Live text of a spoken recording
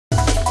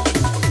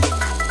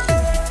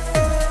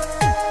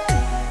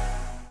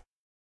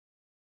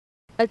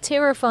A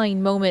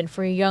terrifying moment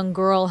for a young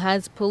girl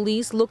has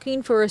police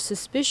looking for a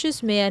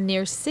suspicious man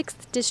near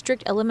 6th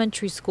District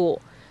Elementary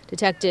School.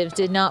 Detectives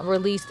did not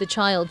release the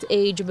child's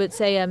age, but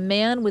say a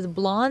man with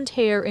blonde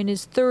hair in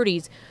his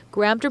 30s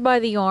grabbed her by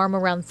the arm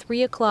around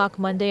 3 o'clock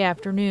Monday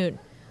afternoon.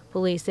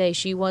 Police say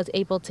she was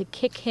able to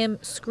kick him,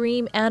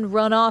 scream, and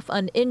run off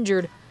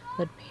uninjured,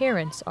 but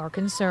parents are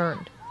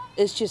concerned.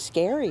 It's just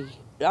scary.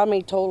 I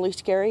mean, totally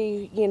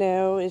scary, you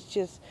know, it's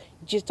just,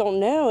 you just don't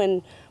know.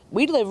 And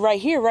we live right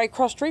here, right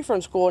across the street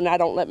from school, and I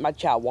don't let my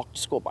child walk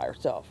to school by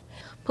herself.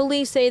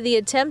 Police say the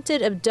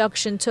attempted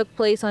abduction took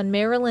place on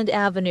Maryland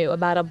Avenue,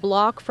 about a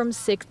block from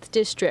 6th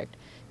District.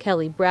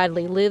 Kelly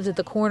Bradley lives at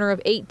the corner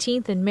of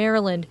 18th and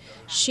Maryland.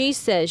 She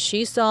says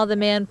she saw the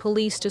man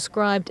police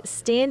described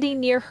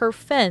standing near her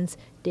fence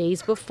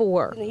days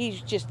before.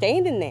 He's just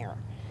standing there.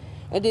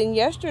 And then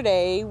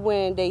yesterday,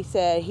 when they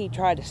said he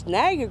tried to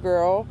snag a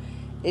girl,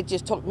 it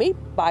just took me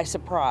by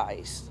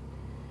surprise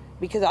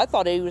because I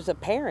thought he was a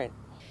parent.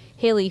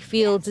 Haley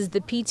Fields is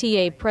the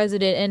PTA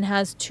president and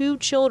has 2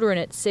 children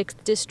at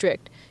 6th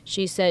District.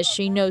 She says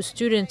she knows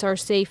students are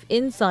safe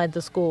inside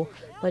the school,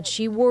 but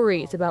she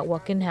worries about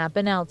what can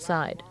happen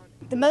outside.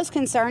 The most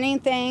concerning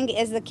thing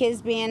is the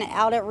kids being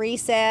out at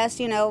recess,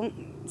 you know,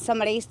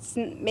 somebody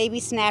maybe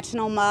snatching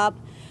them up.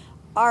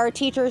 Our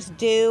teachers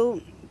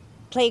do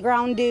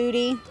playground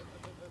duty,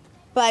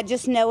 but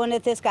just knowing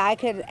that this guy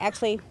could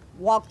actually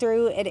walk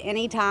through at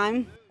any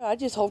time. I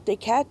just hope they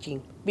catch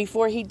him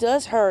before he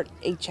does hurt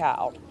a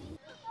child.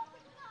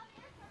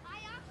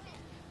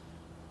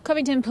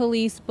 Covington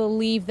police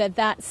believe that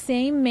that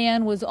same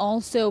man was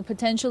also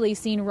potentially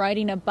seen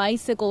riding a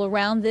bicycle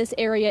around this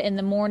area in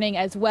the morning,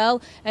 as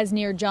well as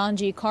near John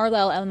G.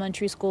 Carlisle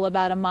Elementary School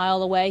about a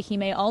mile away. He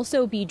may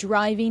also be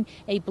driving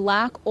a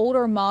black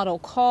older model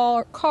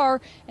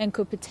car and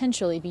could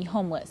potentially be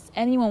homeless.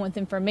 Anyone with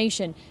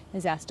information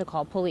is asked to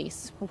call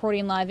police.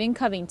 Reporting live in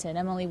Covington,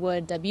 Emily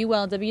Wood,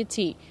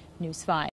 WLWT News 5.